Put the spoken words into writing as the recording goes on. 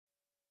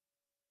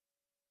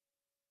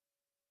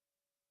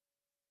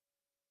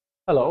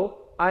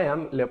Hello, I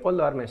am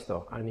Leopoldo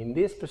Armesto, and in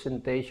this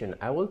presentation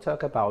I will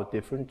talk about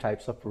different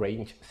types of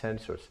range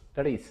sensors,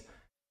 that is,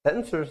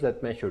 sensors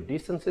that measure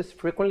distances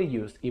frequently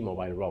used in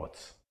mobile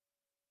robots.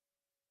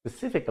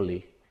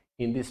 Specifically,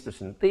 in this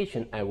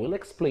presentation I will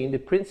explain the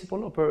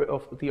principle of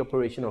the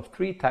operation of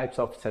three types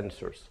of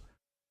sensors.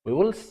 We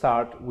will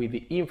start with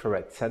the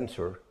infrared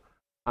sensor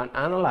and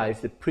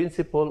analyze the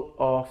principle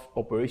of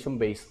operation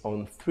based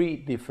on three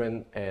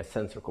different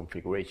sensor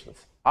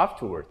configurations.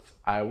 Afterwards,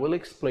 I will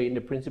explain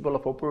the principle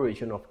of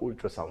operation of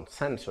ultrasound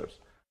sensors,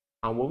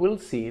 and we will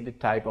see the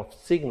type of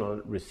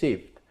signal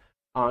received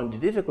and the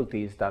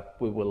difficulties that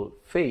we will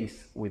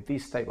face with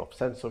this type of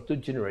sensor to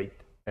generate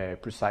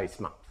precise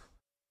maps.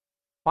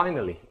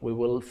 Finally, we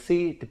will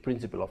see the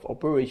principle of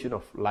operation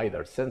of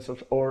LIDAR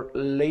sensors or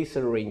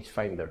laser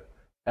rangefinder,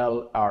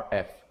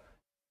 LRF.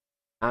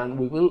 And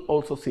we will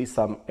also see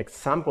some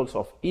examples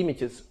of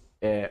images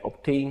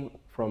obtained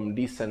from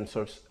these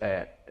sensors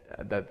that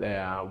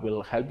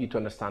will help you to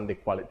understand the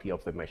quality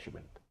of the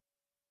measurement.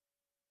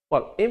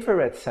 Well,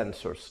 infrared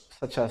sensors,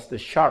 such as the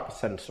SHARP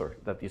sensor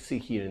that you see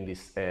here in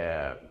this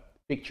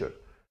picture,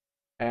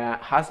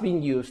 has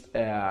been used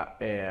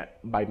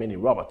by many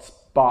robots,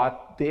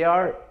 but they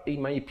are, in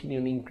my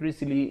opinion,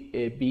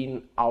 increasingly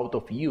being out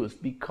of use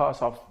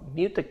because of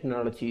new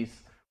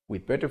technologies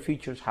with better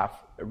features have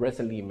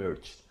recently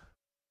emerged.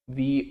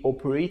 The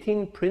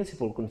operating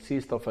principle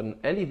consists of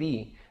an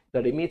LED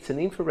that emits an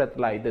infrared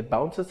light that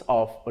bounces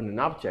off on an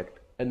object,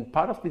 and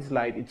part of this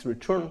light is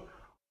returned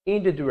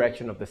in the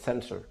direction of the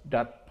sensor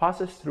that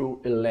passes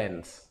through a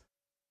lens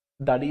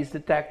that is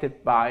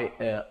detected by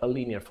a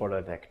linear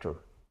photodetector.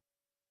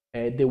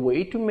 The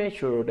way to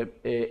measure to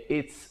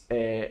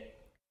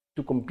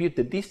compute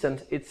the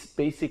distance, it's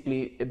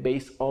basically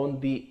based on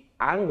the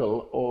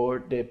angle or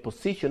the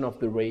position of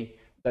the ray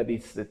that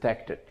is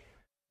detected.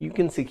 You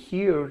can see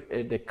here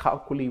the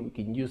calculi we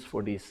can use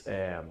for this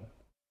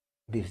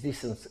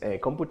distance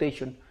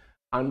computation,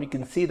 and we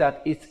can see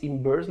that it's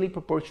inversely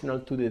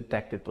proportional to the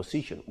detected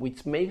position,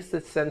 which makes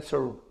the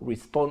sensor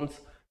response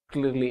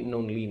clearly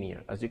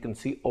nonlinear, as you can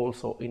see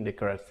also in the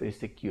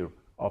characteristic curve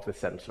of the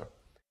sensor.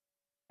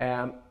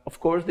 Of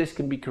course, this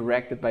can be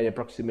corrected by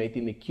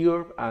approximating the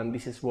curve, and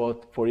this is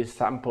what, for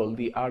example,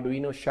 the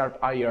Arduino Sharp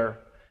IR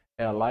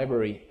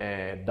library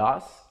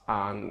does,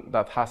 and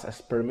that has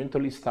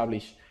experimentally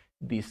established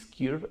this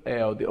curve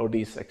or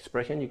this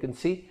expression you can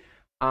see,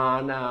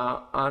 and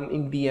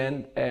in the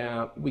end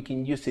we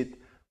can use it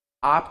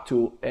up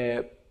to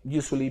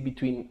usually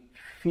between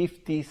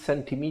 50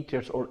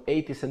 centimeters or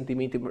 80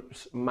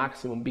 centimeters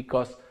maximum,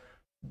 because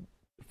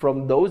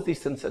from those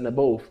distance and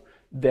above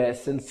the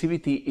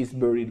sensitivity is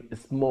very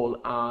small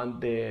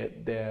and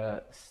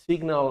the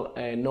signal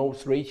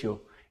noise ratio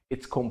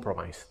is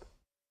compromised.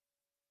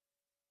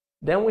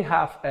 Then we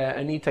have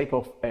a new type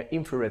of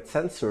infrared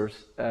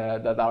sensors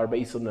that are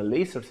based on a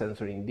laser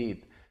sensor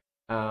indeed,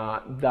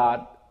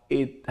 that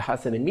it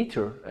has an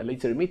emitter, a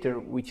laser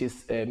emitter, which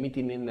is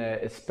emitting in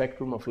a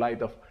spectrum of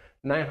light of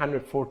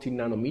 940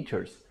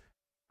 nanometers.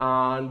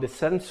 And the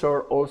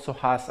sensor also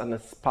has an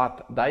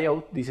spot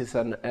diode. This is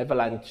an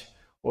avalanche,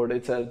 or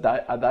it's a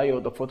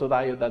diode, a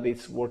photodiode that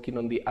is working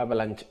on the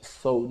avalanche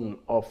zone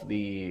of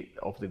the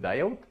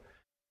diode.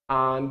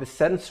 And the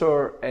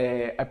sensor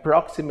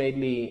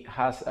approximately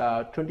has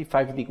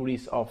 25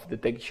 degrees of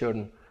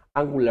detection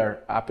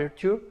angular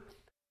aperture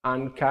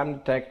and can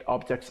detect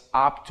objects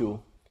up to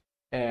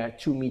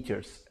 2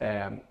 meters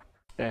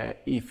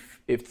if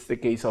it's the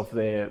case of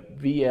the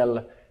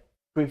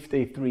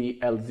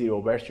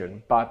VL53L0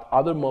 version, but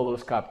other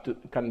models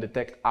can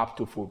detect up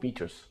to 4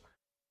 meters.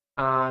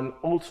 And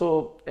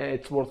also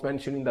it's worth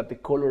mentioning that the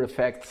color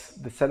affects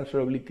the sensor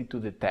ability to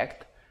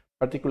detect,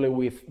 particularly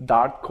with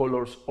dark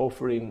colors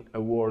offering a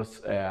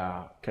worse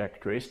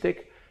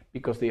characteristic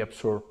because they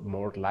absorb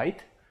more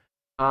light.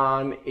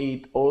 And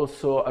it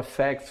also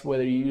affects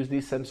whether you use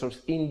these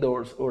sensors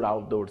indoors or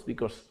outdoors,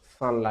 because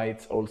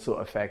sunlight also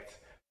affects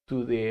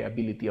to the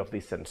ability of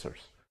these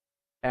sensors.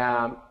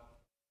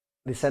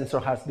 The sensor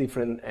has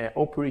different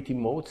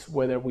operating modes,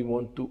 whether we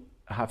want to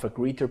have a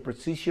greater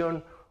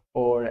precision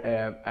or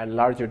a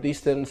larger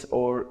distance,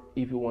 or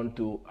if you want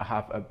to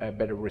have a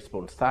better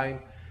response time.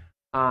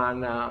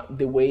 And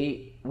the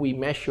way we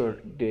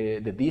measure the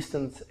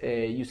distance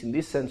using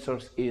these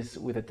sensors is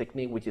with a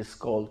technique which is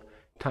called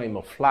time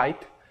of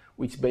flight,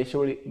 which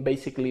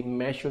basically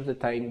measures the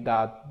time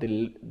that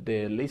the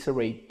laser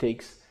ray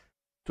takes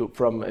to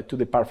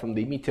depart from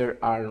the emitter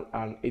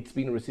and it's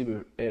being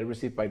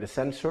received by the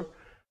sensor.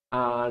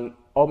 And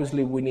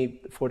obviously we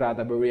need for that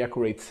a very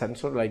accurate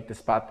sensor like the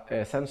spot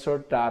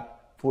sensor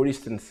that, for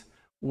instance,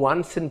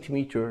 1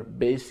 centimeter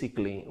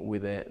basically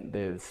with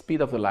the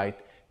speed of the light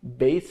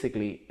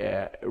basically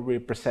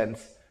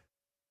represents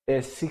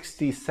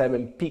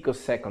 67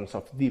 picoseconds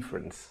of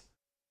difference.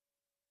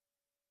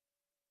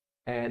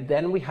 And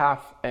then we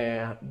have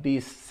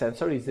this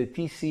sensor, is the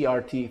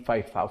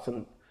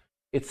TCRT5000.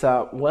 It's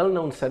a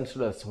well-known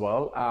sensor as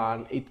well,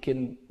 and it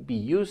can be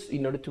used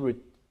in order to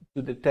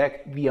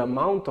detect the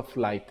amount of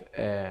light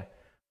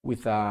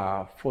with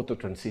a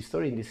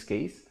phototransistor in this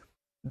case.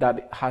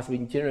 that has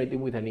been generated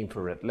with an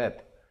infrared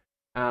LED.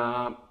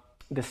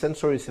 The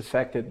sensor is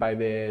affected by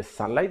the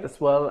sunlight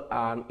as well,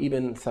 and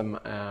even some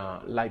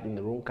light in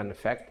the room can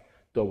affect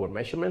our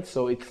measurements.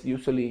 So it's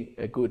usually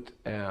a good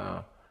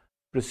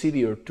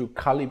procedure to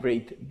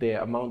calibrate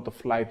the amount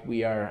of light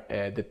we are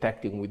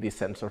detecting with this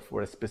sensor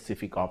for a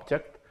specific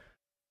object.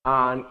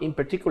 And in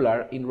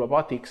particular, in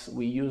robotics,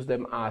 we use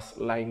them as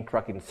line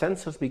tracking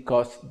sensors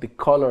because the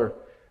color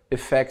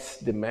affects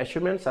the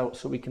measurements,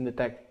 so we can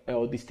detect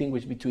or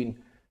distinguish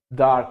between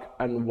dark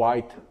and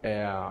white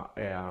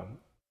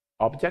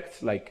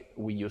objects like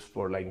we use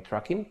for line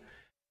tracking,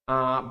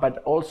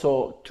 but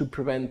also to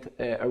prevent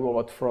a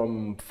robot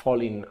from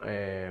falling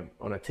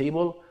on a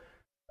table.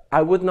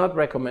 I would not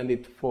recommend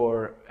it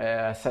for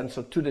a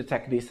sensor to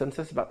detect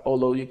distances, but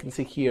although you can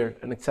see here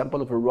an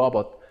example of a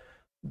robot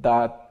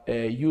that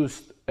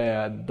used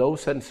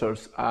those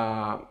sensors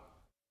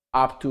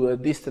up to a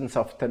distance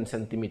of 10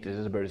 centimeters,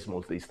 is a very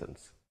small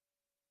distance.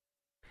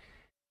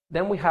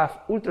 Then we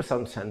have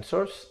ultrasound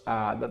sensors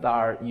that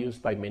are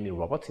used by many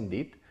robots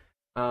indeed.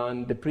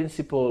 And the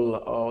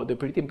principle, the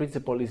operating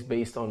principle is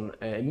based on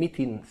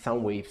emitting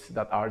sound waves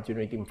that are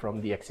generating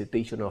from the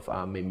excitation of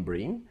a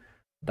membrane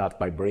that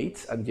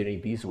vibrates and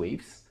generates these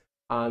waves.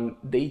 And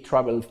they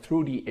travel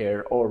through the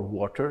air or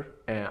water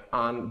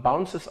and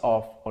bounces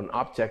off on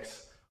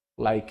objects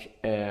like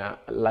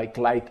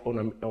light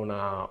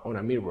on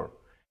a mirror.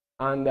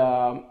 And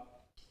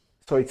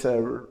so it's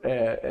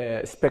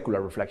a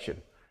specular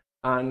reflection.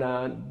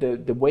 And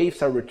the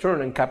waves are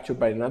returned and captured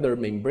by another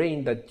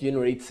membrane that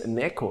generates an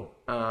echo,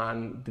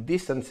 and the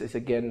distance is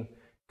again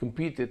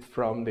computed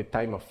from the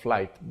time of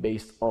flight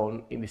based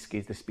on, in this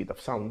case, the speed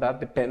of sound. That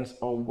depends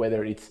on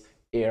whether it's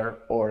air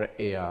or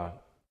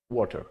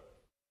water.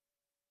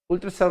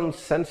 Ultrasound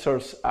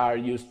sensors are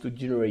used to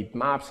generate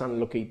maps and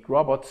locate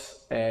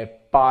robots,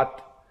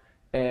 but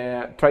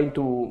trying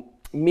to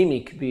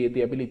mimic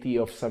the ability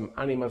of some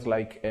animals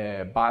like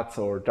bats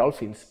or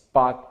dolphins,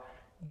 but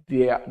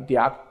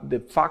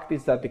the fact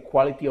is that the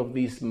quality of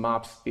these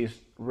maps is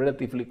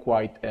relatively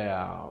quite,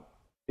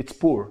 it's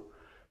poor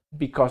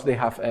because they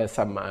have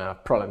some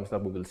problems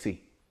that we will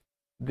see.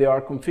 There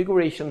are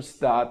configurations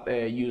that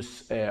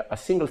use a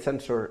single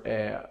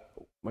sensor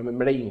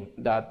membrane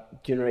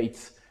that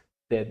generates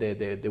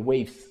the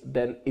waves,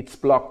 then it's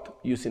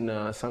blocked using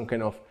some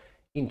kind of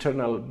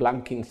internal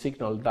blanking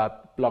signal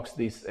that blocks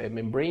this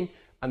membrane,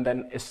 and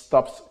then it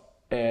stops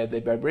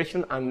the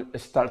vibration and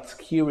starts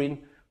hearing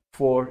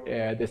for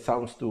the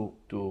sounds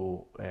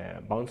to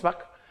bounce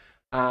back.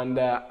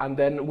 And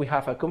then we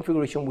have a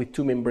configuration with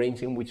two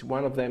membranes in which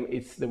one of them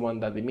is the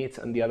one that emits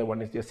and the other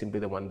one is just simply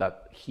the one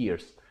that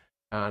hears.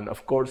 And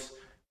of course,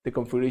 the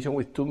configuration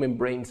with two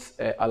membranes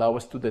allow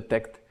us to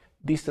detect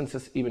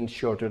distances even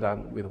shorter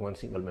than with one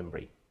single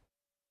membrane.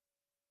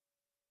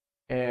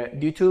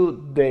 Due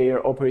to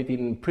their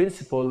operating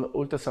principle,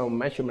 ultrasound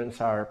measurements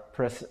are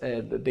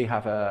they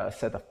have a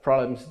set of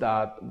problems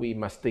that we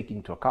must take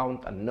into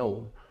account and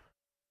know.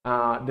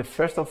 The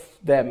first of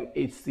them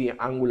is the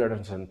angular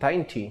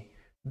uncertainty,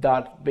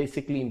 that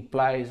basically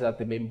implies that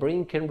the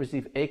membrane can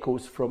receive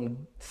echoes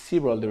from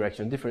several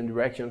directions, different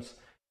directions.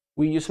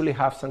 We usually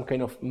have some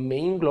kind of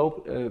main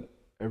globe,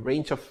 a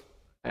range of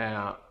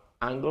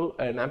angle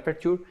and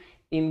aperture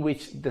in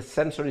which the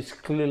sensor is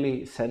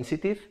clearly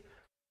sensitive,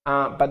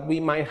 but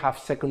we might have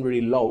secondary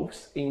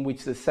lobes in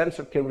which the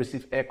sensor can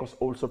receive echoes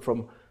also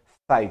from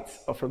sides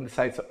or from the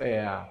sides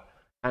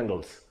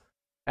angles.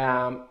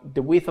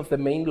 The width of the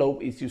main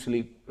lobe is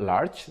usually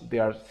large.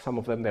 There are some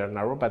of them that are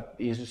narrow, but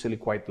it's usually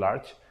quite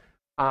large.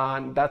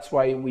 And that's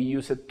why we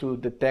use it to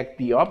detect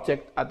the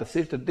object at a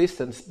certain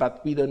distance,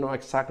 but we don't know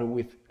exactly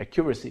with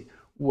accuracy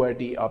where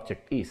the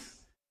object is.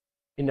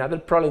 Another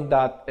problem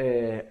that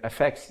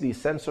affects the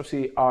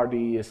sensors are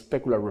the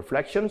specular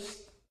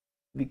reflections,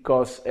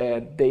 because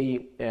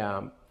they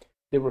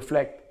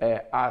reflect,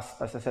 as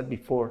I said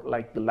before,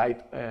 like the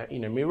light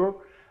in a mirror.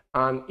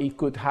 And it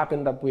could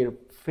happen that we're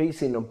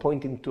facing or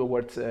pointing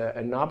towards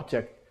an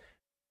object,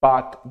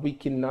 but we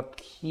cannot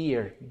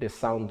hear the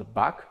sound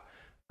back.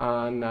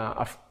 And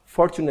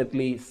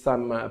fortunately,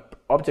 some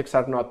objects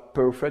are not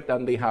perfect,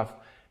 and they have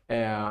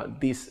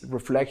this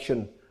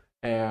reflection,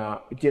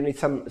 generate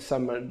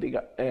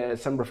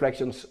some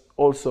reflections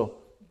also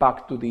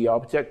back to the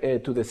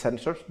object, to the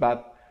sensors,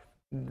 but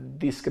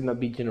this cannot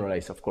be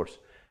generalized, of course.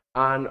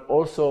 And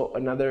also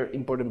another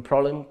important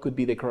problem could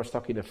be the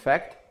cross-talking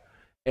effect.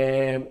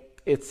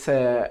 It's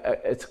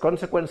a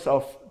consequence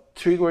of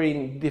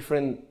triggering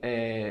different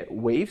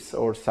waves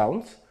or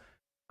sounds,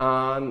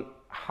 and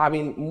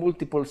having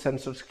multiple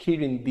sensors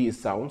hearing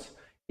these sounds.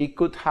 It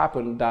could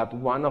happen that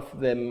one of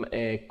them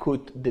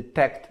could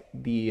detect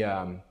the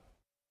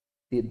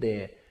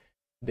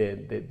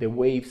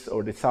waves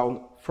or the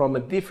sound from a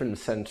different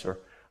sensor,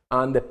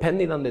 and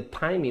depending on the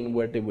timing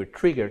where they were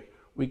triggered,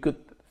 we could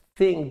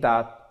think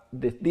that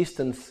the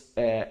distance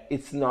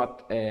it's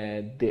not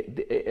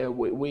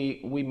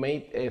we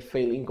may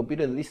fail in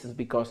computing the distance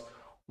because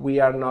we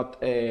are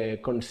not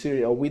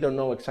considering, or we don't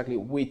know exactly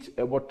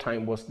what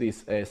time was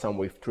this sound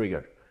wave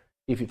triggered.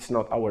 if it's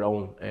not our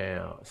own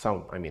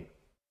sound, I mean.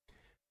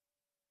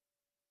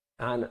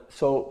 And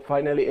so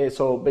finally,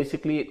 so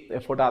basically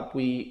for that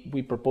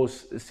we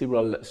propose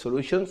several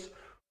solutions.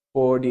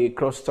 For the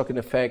cross-talking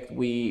effect,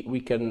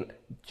 we can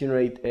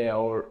generate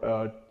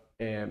a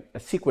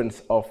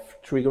sequence of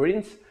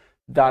triggerings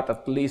that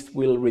at least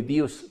will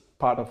reduce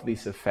part of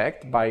this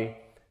effect by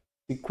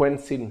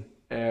sequencing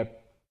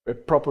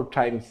proper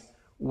times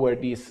where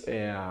these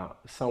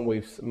sound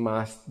waves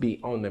must be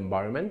on the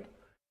environment.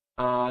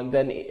 And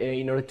then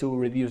in order to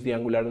reduce the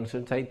angular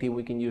uncertainty,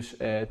 we can use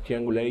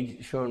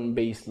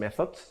triangulation-based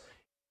methods.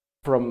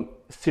 From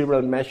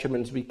several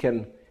measurements, we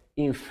can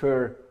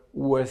infer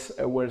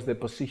where's the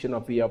position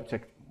of the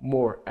object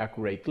more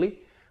accurately.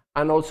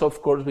 And also,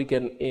 of course, we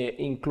can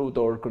include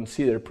or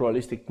consider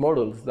probabilistic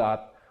models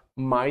that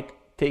might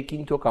take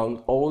into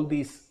account all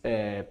these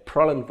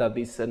problems that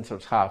these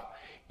sensors have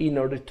in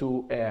order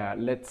to,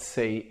 let's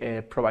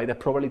say, provide a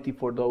probability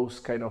for those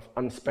kind of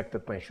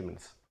unexpected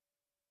measurements.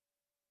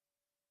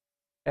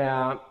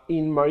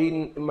 In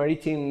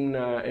maritime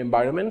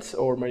environments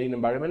or marine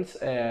environments,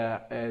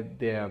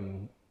 the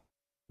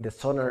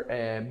sonar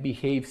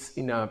behaves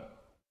in a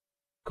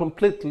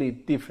completely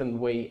different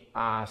way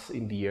as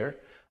in the air,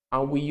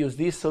 and we use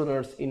these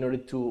sonars in order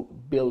to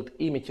build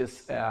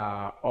images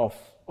of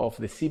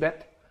the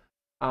seabed.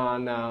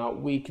 And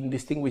we can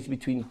distinguish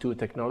between two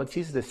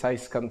technologies: the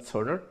side-scan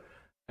sonar,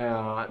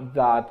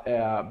 that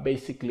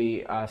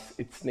basically, as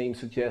its name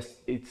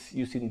suggests, it's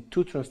using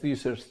two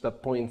transducers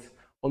that point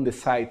on the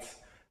sides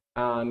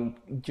and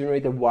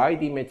generate a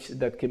wide image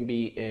that can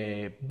be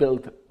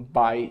built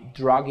by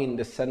dragging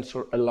the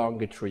sensor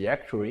along a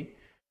trajectory.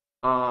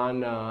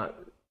 And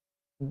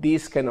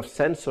these kind of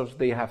sensors,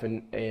 they have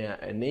an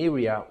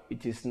area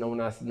which is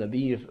known as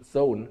nadir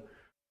zone,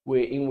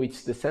 in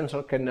which the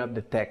sensor cannot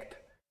detect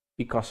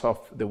because of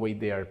the way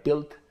they are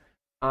built.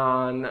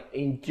 And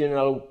in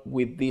general,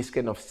 with these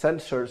kind of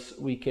sensors,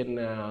 we can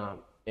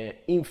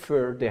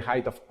infer the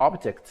height of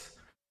objects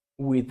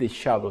with the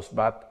shadows,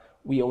 but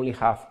we only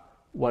have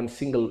one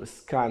single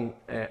scan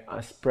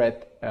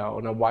spread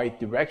on a wide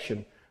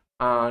direction,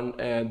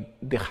 and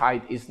the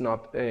height is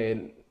not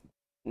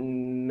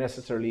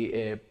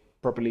necessarily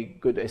properly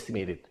good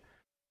estimated.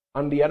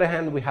 On the other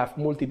hand, we have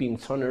multi-beam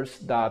sonars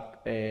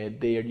that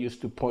they are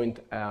used to point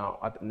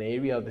at an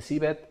area of the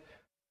seabed,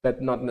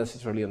 but not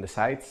necessarily on the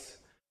sides.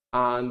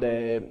 And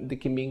they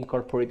can be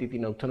incorporated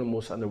in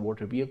autonomous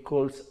underwater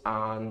vehicles,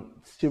 and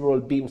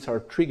several beams are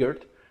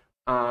triggered.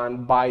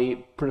 And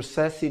by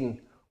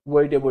processing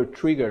where they were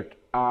triggered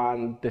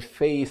and the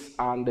phase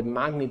and the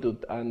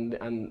magnitude and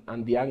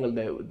the angle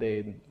that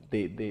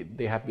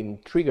they have been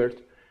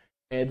triggered,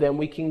 then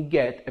we can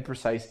get a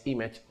precise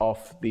image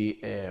of the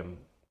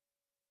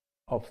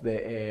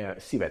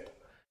seabed.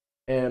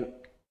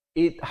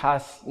 It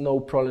has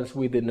no problems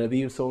with the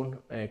nadir zone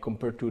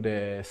compared to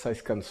the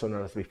side-scan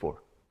sonar as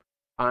before,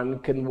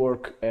 and can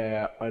work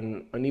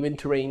on uneven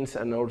terrains,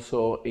 and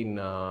also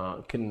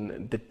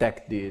can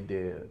detect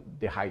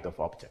the height of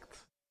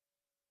objects.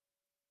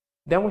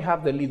 Then we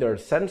have the LIDAR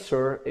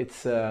sensor.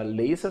 It's a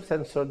laser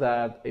sensor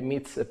that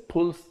emits a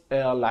pulse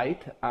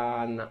light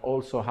and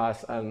also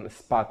has a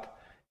spot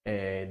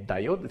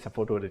diode. It's a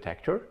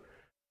photodetector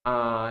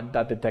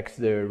that detects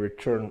the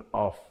return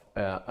of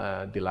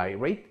the light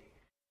ray.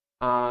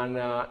 And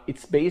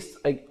it's based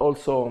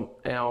also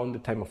on the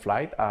time of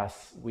flight,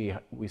 as we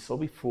saw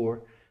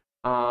before.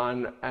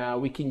 And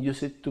we can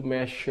use it to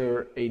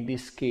measure, in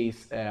this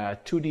case, a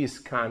 2D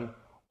scan,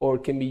 or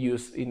can be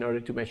used in order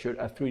to measure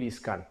a 3D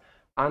scan.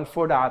 And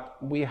for that,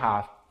 we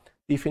have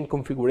different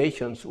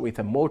configurations with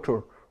a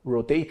motor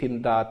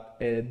rotating that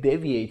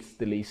deviates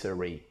the laser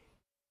ray.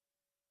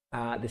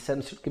 The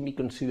sensor can be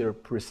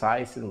considered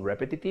precise and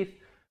repetitive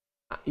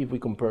if we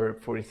compare,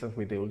 for instance,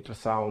 with the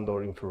ultrasound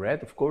or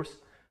infrared, of course.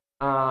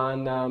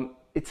 And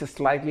it's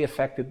slightly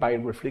affected by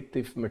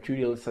reflective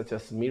materials such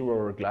as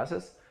mirror or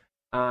glasses.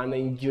 And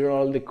in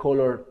general, the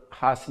color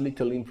has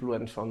little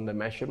influence on the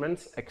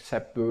measurements,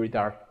 except very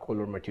dark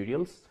color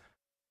materials.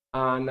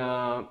 And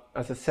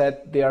as I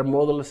said, there are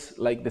models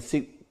like the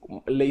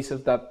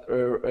lasers that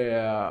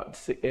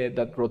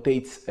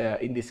rotates,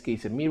 in this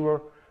case, a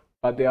mirror.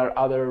 But there are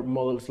other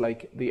models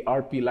like the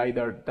RP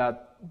LIDAR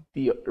that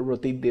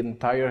rotate the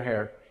entire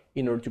hair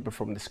in order to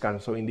perform the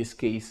scan. So in this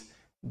case,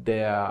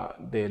 the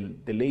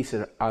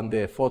laser and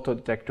the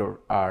photodetector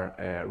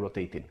are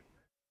rotating.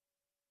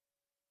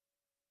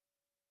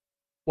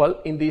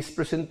 Well, in this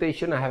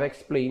presentation, I have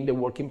explained the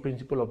working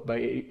principle of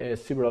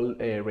several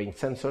range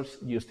sensors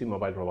used in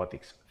mobile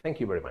robotics. Thank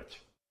you very much.